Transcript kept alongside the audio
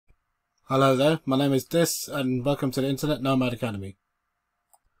Hello there, my name is Dis and welcome to the Internet Nomad Academy.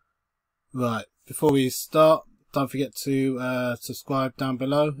 Right, before we start, don't forget to subscribe down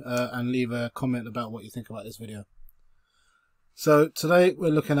below and leave a comment about what you think about this video. So today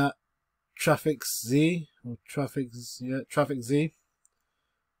we're looking at TraffixZ, or TraffixZ.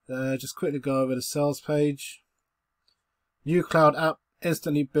 Just quickly go over the sales page. New cloud app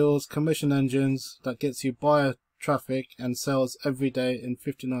instantly builds commission engines that gets you buyer traffic and sells every day in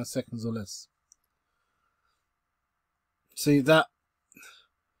 59 seconds or less. See that?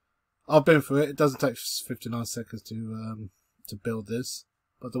 I've been through it. It doesn't take 59 seconds to build this,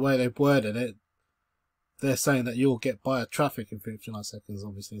 but the way they've worded it, they're saying that you'll get buyer traffic in 59 seconds,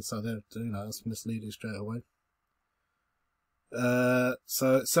 obviously. So they're, that's misleading straight away.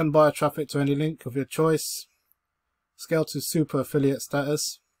 So send buyer traffic to any link of your choice. Scale to super affiliate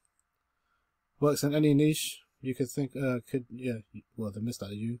status. Works in any niche you could think, the missed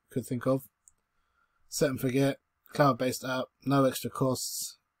out you could think of. Set and forget. Cloud-based app. No extra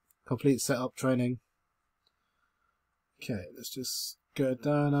costs. Complete setup training. Okay, let's just go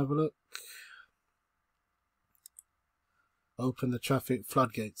down, have a look. Open the traffic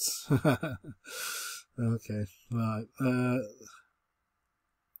floodgates. Okay, right.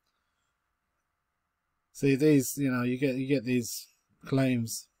 See these, you get these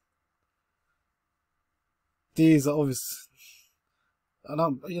claims. These are obvious. I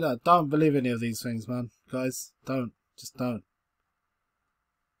don't believe any of these things, man. Guys, just don't.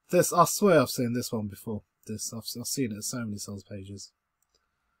 This, I swear I've seen this one before. I've seen it at so many sales pages.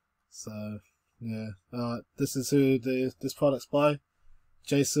 So, yeah. This is who this product's by.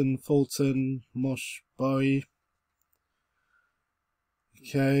 Jason, Fulton, Mosh, Bari.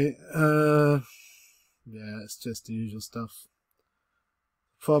 Okay, yeah, it's just the usual stuff.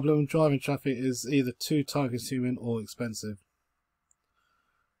 Problem, driving traffic is either too time consuming or expensive.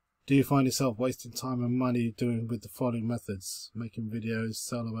 Do you find yourself wasting time and money doing with the following methods? Making videos,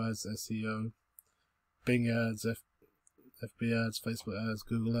 solo ads, SEO, Bing ads, FB ads, Facebook ads,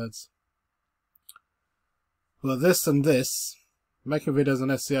 Google ads. Well, this and this, making videos on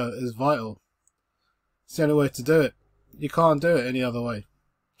SEO is vital. It's the only way to do it. You can't do it any other way.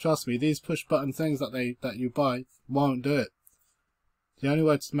 Trust me, these push button things that you buy won't do it. The only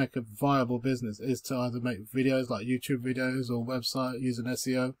way to make a viable business is to either make videos like YouTube videos or website using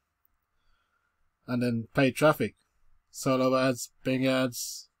SEO and then paid traffic. Solo ads, Bing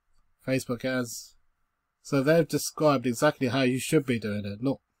ads, Facebook ads. So they've described exactly how you should be doing it.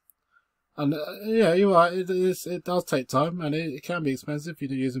 And yeah, you're right, it does take time and it can be expensive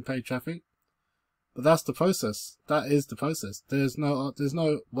if you're using paid traffic. But that's the process. That is the process. There's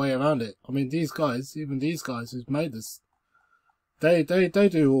no way around it. I mean, even these guys who've made this, they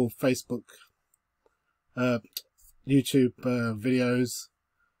do all Facebook, YouTube videos,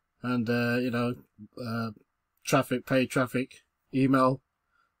 and traffic, paid traffic, email.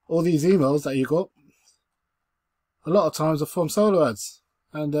 All these emails that you got, a lot of times are from solo ads,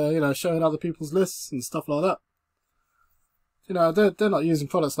 and showing other people's lists and stuff like that. They're not using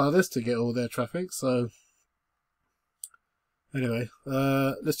products like this to get all their traffic. So anyway,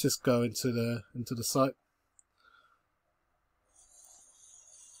 let's just go into the site.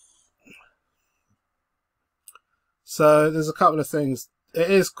 So there's a couple of things. It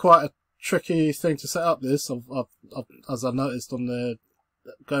is quite a tricky thing to set up this, as I noticed on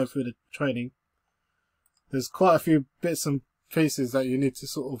going through the training. There's quite a few bits and pieces that you need to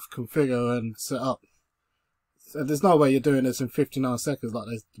sort of configure and set up. And there's no way you're doing this in 59 seconds like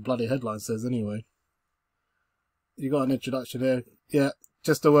the bloody headline says anyway. You got an introduction here. Yeah,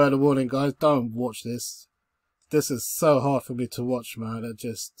 just a word of warning, guys, don't watch this. This is so hard for me to watch, man. It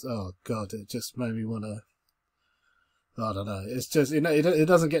just, oh god, it just made me want to, I don't know. It's just, it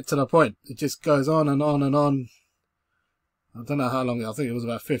doesn't get to the point. It just goes on and on and on. I don't know how long, I think it was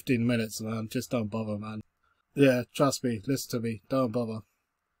about 15 minutes, man. Just don't bother, man. Yeah, trust me, listen to me, don't bother.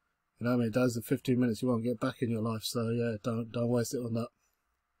 You know what I mean? Those are 15 minutes you won't get back in your life, so yeah, don't waste it on that.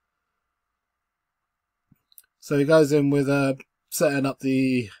 So it goes in with setting up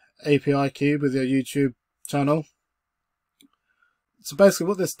the API key with your YouTube channel. So basically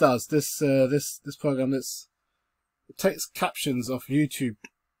what this does, this program, it takes captions off YouTube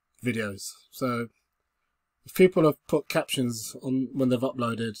videos. So if people have put captions on when they've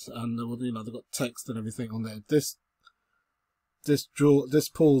uploaded and they've got text and everything on there, this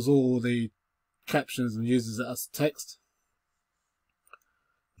pulls all the captions and uses it as text.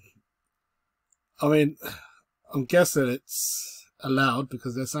 I mean, I'm guessing it's allowed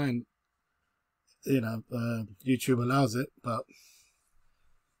because they're saying, YouTube allows it, but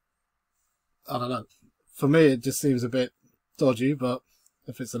I don't know. For me, it just seems a bit dodgy, but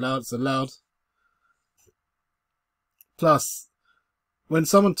If it's allowed, it's allowed. Plus, when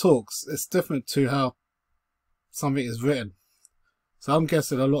someone talks, it's different to how something is written. So I'm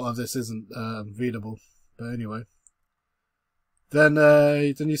guessing a lot of this isn't readable. But anyway. Then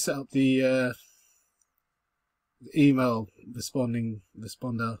you set up the email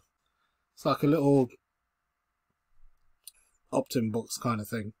responder. It's like a little opt-in box kind of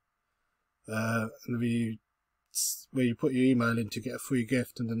thing. And where you put your email in to get a free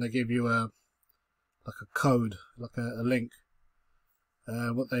gift, and then they give you like a code, like a link.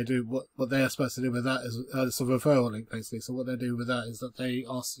 What they are supposed to do with that is it's a referral link basically. So what they do with that is that they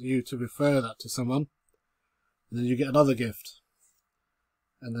ask you to refer that to someone, and then you get another gift.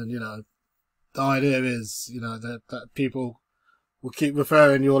 And then, you know, the idea is, you know, that people will keep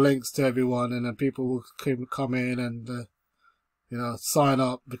referring your links to everyone, and then people will come in and, you know, sign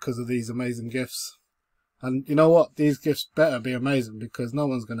up because of these amazing gifts. And you know what? These gifts better be amazing, because no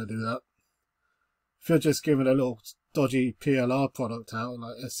one's going to do that. If you're just giving a little dodgy PLR product out,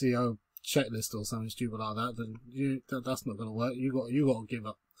 like SEO checklist or something stupid like that, then that's not going to work. You got to give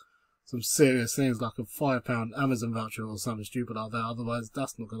up some serious things like a £5 Amazon voucher or something stupid like that. Otherwise,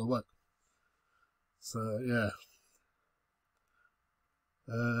 that's not going to work. So yeah.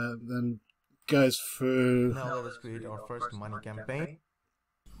 Then goes through. Now let us create our first money campaign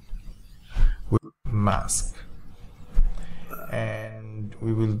with mask, and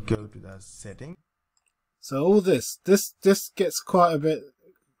we will go to the setting. So all this gets quite a bit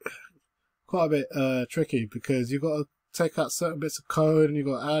tricky, because you've got to take out certain bits of code, and you've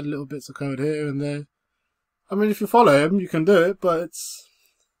got to add little bits of code here and there. I mean, if you follow him, you can do it, but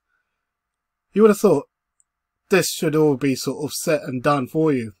you would have thought this should all be sort of set and done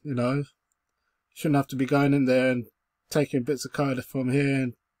for you, you know. You shouldn't have to be going in there and taking bits of code from here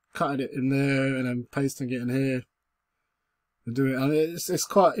and cutting it in there and then pasting it in here and doing it. And it's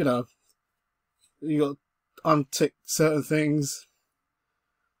quite, you know, you got to untick certain things.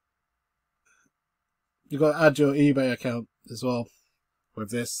 You got to add your eBay account as well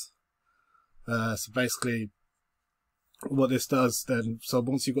with this. So basically, what this does then, so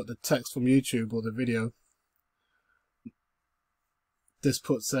once you've got the text from YouTube or the video, this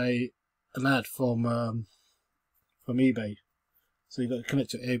puts an ad from eBay. So you've got to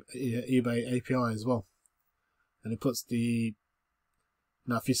connect your eBay API as well, and it puts the,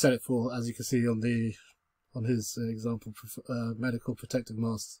 now if you set it for, as you can see on his example, medical protective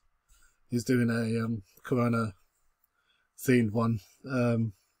masks, he's doing a corona themed one.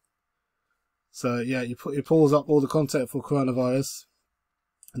 So yeah, it pulls up all the content for coronavirus,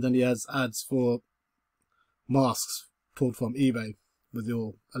 and then he has ads for masks pulled from eBay with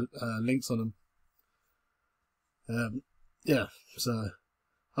your links on them. Yeah, so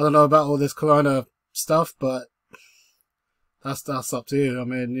I don't know about all this corona stuff, but that's up to you. I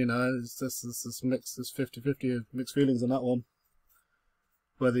mean, you know, it's mixed, it's 50-50 mixed feelings on that one,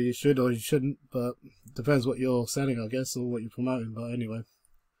 whether you should or you shouldn't, but it depends what you're selling, I guess, or what you're promoting. But anyway,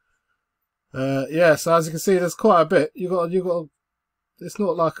 yeah. So as you can see, there's quite a bit. You got. It's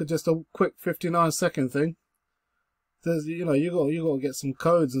not like just a quick 59-second thing. There's, you know, you got to get some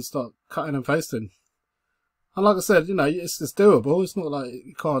codes and start cutting and pasting. And like I said, you know, it's doable. It's not like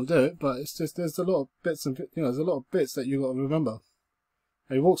you can't do it, but it's just there's a lot of bits and, you know, there's a lot of bits that you got to remember.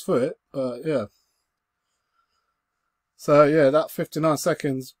 And he walks through it, but yeah. So yeah, that 59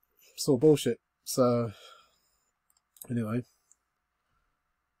 seconds, it's all bullshit. So anyway,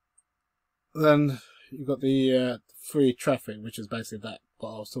 then you've got the free traffic, which is basically that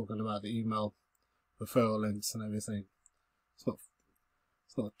what I was talking about, the email referral links and everything.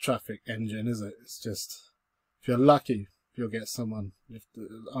 It's not a traffic engine, is it? It's just, if you're lucky, you'll get someone.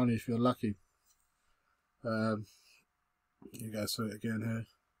 Only if you're lucky. You go through it again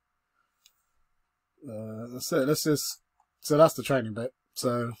here. That's it. So that's the training bit.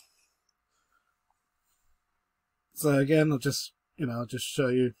 So again, I'll just show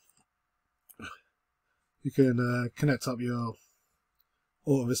you. You can connect up your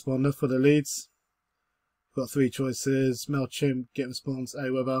autoresponder for the leads. Got 3 choices: MailChimp, GetResponse,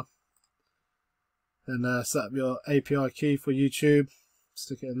 Aweber. Then set up your API key for YouTube.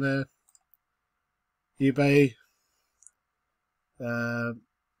 Stick it in there. eBay.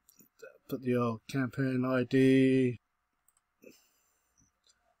 Put your campaign ID.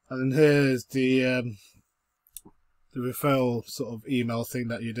 And then here's the referral sort of email thing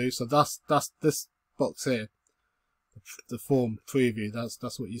that you do. So that's this box here, the form preview.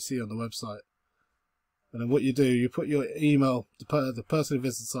 That's what you see on the website. And then what you do, you put your email. The person who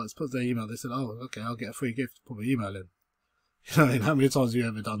visits the site puts their email. They said, "Oh, okay, I'll get a free gift. Put my email in." You know, I mean, how many times have you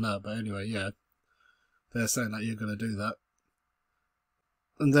ever done that? But anyway, yeah, they're saying that you're going to do that.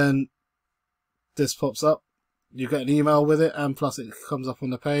 and then this pops up. You get an email with it, and plus it comes up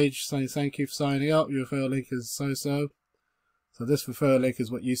on the page saying thank you for signing up. Your referral link is so. So this referral link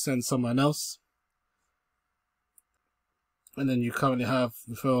is what you send someone else. And then you currently have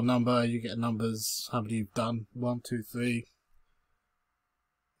referral number, you get numbers, how many you've done, 1, 2, 3.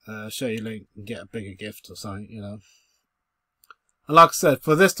 Share your link and get a bigger gift or something, you know. And like I said,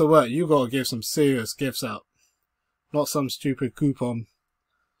 for this to work, you got to give some serious gifts out. Not some stupid coupon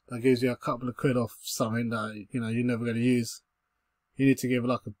that gives you a couple of quid off something that, you know, you're never going to use. You need to give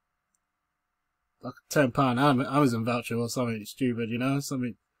like a £10 Amazon voucher or something stupid, you know,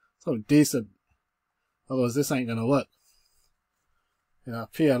 something decent. Otherwise, this ain't going to work. You know,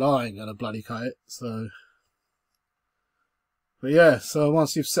 PLR ain't going to bloody cut it, so. But yeah, so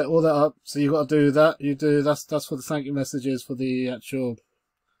once you've set all that up, so you got to do that. That's for the thank you messages for the actual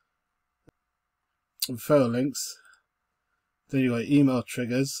referral links. Then you got email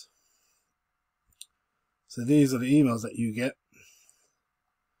triggers. So these are the emails that you get.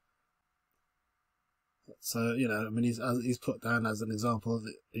 So, you know, I mean, he's put down as an example of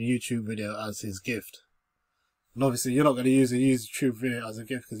the YouTube video as his gift. And obviously, you're not going to use a YouTube video as a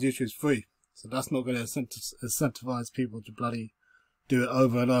gift because YouTube's free. So that's not going to incentivize people to bloody do it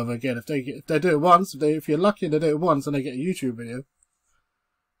over and over again. If they do it once, if you're lucky and they do it once and they get a YouTube video,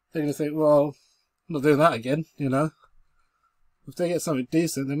 they're going to think, well, I'm not doing that again, you know. If they get something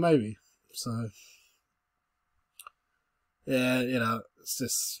decent, then maybe. So, yeah, you know, it's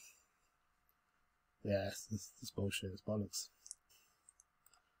just, yeah, it's bullshit, it's bollocks.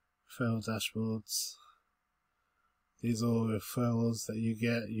 Referral dashboards. These are all referrals that you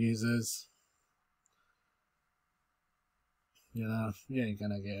get, users. You know, you ain't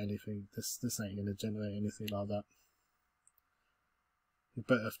gonna get anything. This ain't gonna generate anything like that. You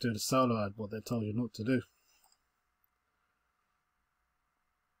better have to do the solo ad, what they told you not to do.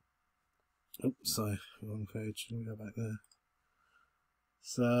 Oops, sorry, wrong page. Let me go back there.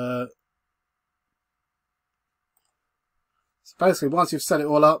 So basically, once you've set it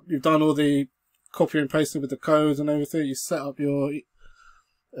all up, you've done all the copy and pasting with the codes and everything. You set up your, you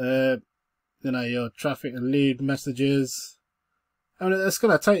know, your traffic and lead messages. I mean, it's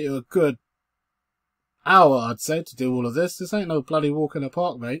going to take you a good hour, I'd say, to do all of this. This ain't no bloody walk in the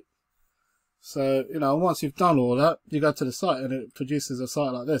park, mate. So, you know, once you've done all that, you go to the site and it produces a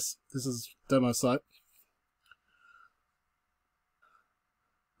site like this. This is a demo site.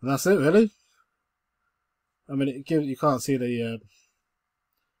 And that's it, really. I mean, it gives, you can't see the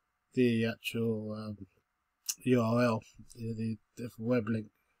actual URL, the web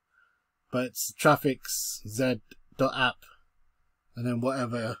link, but it's TraffixZ.app, and then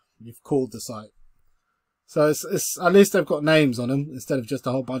whatever you've called the site. So it's at least they've got names on them instead of just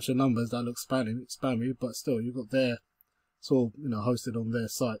a whole bunch of numbers that look spammy, but still you've got it's all, you know, hosted on their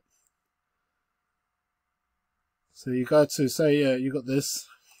site. So you go to, say, you got this,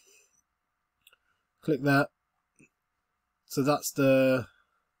 click that. So that's the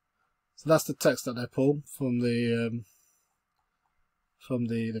text that they pull from the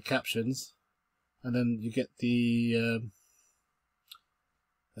captions, and then you get the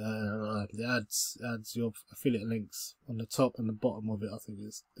adds your affiliate links on the top and the bottom of it. I think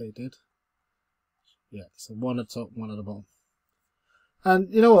they did. Yeah, so one at the top, one at the bottom.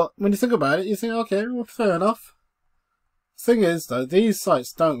 And you know what? When you think about it, you think, okay, well, fair enough. Thing is, though, these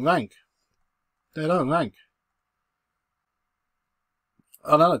sites don't rank. They don't rank.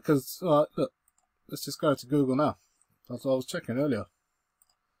 I know, because, look, let's just go to Google now. That's what I was checking earlier.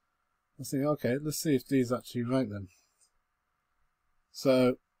 I was thinking, okay, let's see if these actually rank then.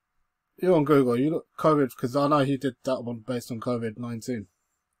 So, you're on Google, you look COVID, because I know he did that one based on COVID-19.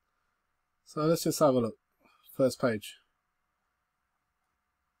 So let's just have a look. First page.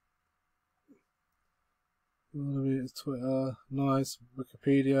 Twitter, nice,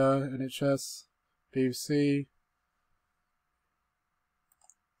 Wikipedia, NHS, BBC.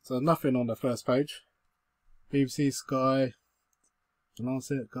 So nothing on the first page. BBC, Sky, The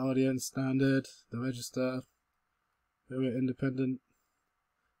Lancet, Guardian, Standard, The Register, Very Independent,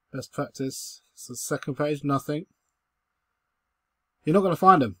 Best Practice. So second page, nothing. You're not going to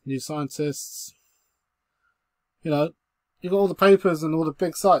find them. New Scientists. You know, you got all the papers and all the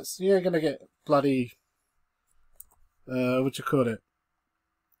big sites. You ain't going to get bloody, what you call it,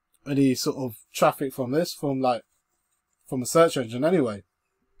 any sort of traffic from this, from a search engine anyway.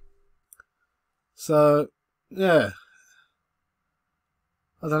 So, yeah.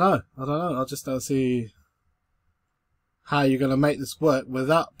 I don't know. I just don't see how you're going to make this work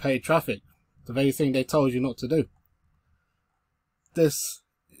without paid traffic. The very thing they told you not to do. It's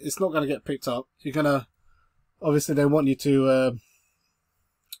not going to get picked up. You're going to, obviously they want you to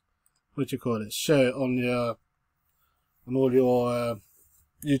what you call it, share it on your, on all your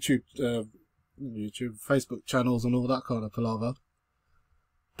YouTube, Facebook channels and all that kind of palaver.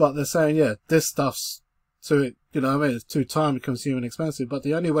 But they're saying, yeah, this stuff's too, you know what I mean, it's too time consuming and expensive. But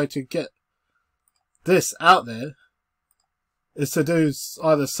the only way to get this out there is to do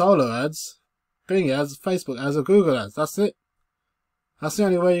either solo ads, Bing ads, Facebook ads, or Google ads. That's it. That's the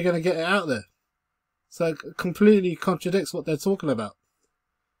only way you're going to get it out there. So it completely contradicts what they're talking about.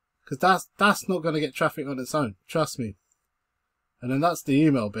 Because that's not going to get traffic on its own. Trust me. And then that's the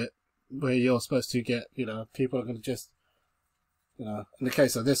email bit where you're supposed to get, you know, people are going to just, you know, in the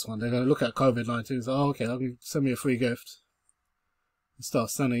case of this one, they're going to look at COVID-19 and say, oh, okay, I'm going to send me a free gift. And start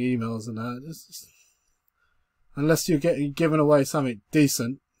sending emails and that. Just, unless you're giving away something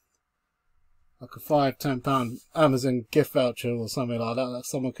decent, like a £5-10 Amazon gift voucher or something like that, that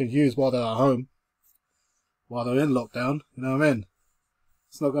someone could use while they're at home, while they're in lockdown. You know what I mean?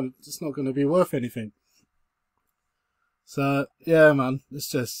 It's not gonna be worth anything. So yeah, man, it's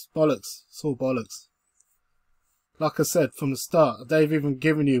just bollocks. It's all bollocks. Like I said from the start, they've even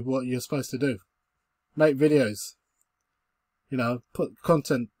given you what you're supposed to do: make videos. You know, put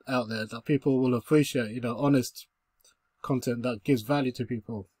content out there that people will appreciate. You know, honest content that gives value to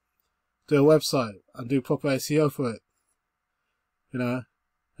people. Do a website and do proper SEO for it. You know,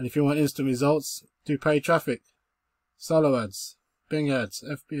 and if you want instant results, do paid traffic, solo ads, Bing ads,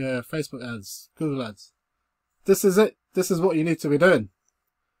 Facebook ads, Google ads. This is it. This is what you need to be doing.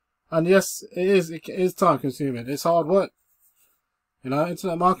 And yes, it is time consuming. It's hard work. You know,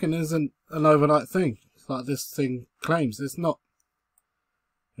 internet marketing isn't an overnight thing like this thing claims. It's not.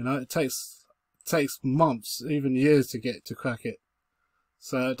 You know, it takes months, even years to crack it.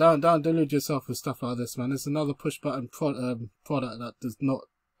 So don't delude yourself with stuff like this, man. It's another push button product that does not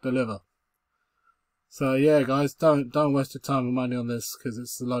deliver. So yeah, guys, don't waste your time and money on this, because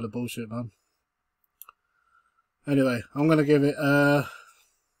it's a load of bullshit, man. Anyway, I'm gonna give it a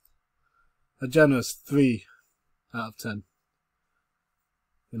generous 3 out of 10.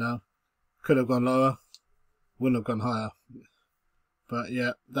 You know, could have gone lower, wouldn't have gone higher. But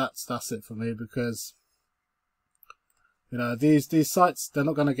yeah, that's it for me, because you know, these sites, they're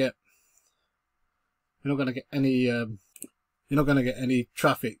not gonna get, you're not gonna get any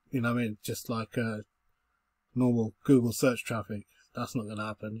traffic, you know what I mean, just like normal Google search traffic. That's not gonna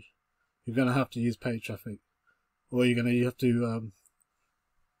happen. You're gonna have to use paid traffic, or you have to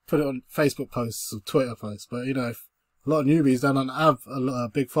put it on Facebook posts or Twitter posts. But you know, if a lot of newbies don't have a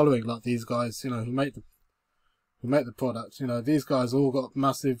big following like these guys, you know, who make the product, you know, these guys all got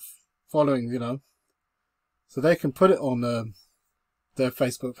massive followings, you know, so they can put it on their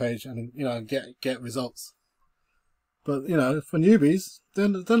Facebook page and, you know, get results. But you know, for newbies, they're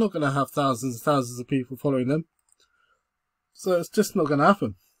not going to have thousands and thousands of people following them, so it's just not going to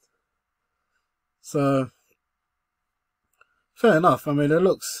happen. So fair enough. I mean, it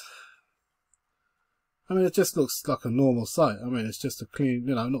just looks like a normal site. I mean, it's just a clean,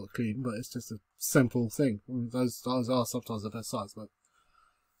 you know, not clean, but it's just a simple thing. I mean, those are sometimes the best sites, but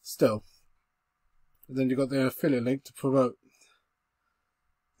still. And then you've got the affiliate link to promote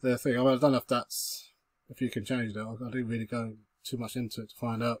their thing. I mean, I don't know if you can change that. I didn't really go too much into it to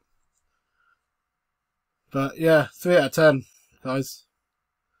find out. But yeah, 3 out of 10, guys.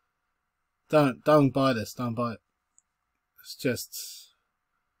 Don't buy this. Don't buy it. It's just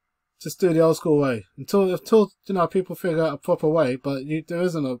do the old school way until you know, people figure out a proper way. But there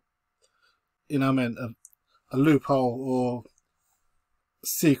isn't a, you know, what I mean, a loophole or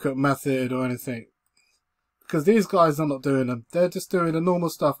secret method or anything. Because these guys are not doing them. They're just doing the normal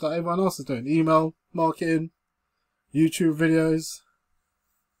stuff that everyone else is doing. Email marketing, YouTube videos,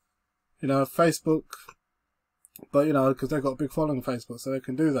 you know, Facebook. But, you know, because they've got a big following on Facebook, so they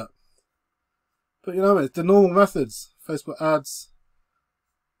can do that. But, you know, it's the normal methods. Facebook ads,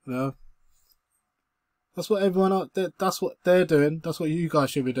 you know. That's what that's what they're doing. That's what you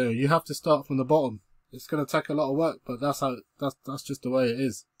guys should be doing. You have to start from the bottom. It's going to take a lot of work, but that's just the way it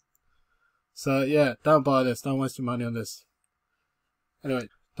is. So yeah, don't buy this. Don't waste your money on this. Anyway,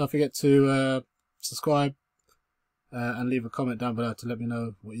 don't forget to subscribe and leave a comment down below to let me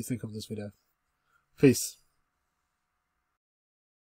know what you think of this video. Peace.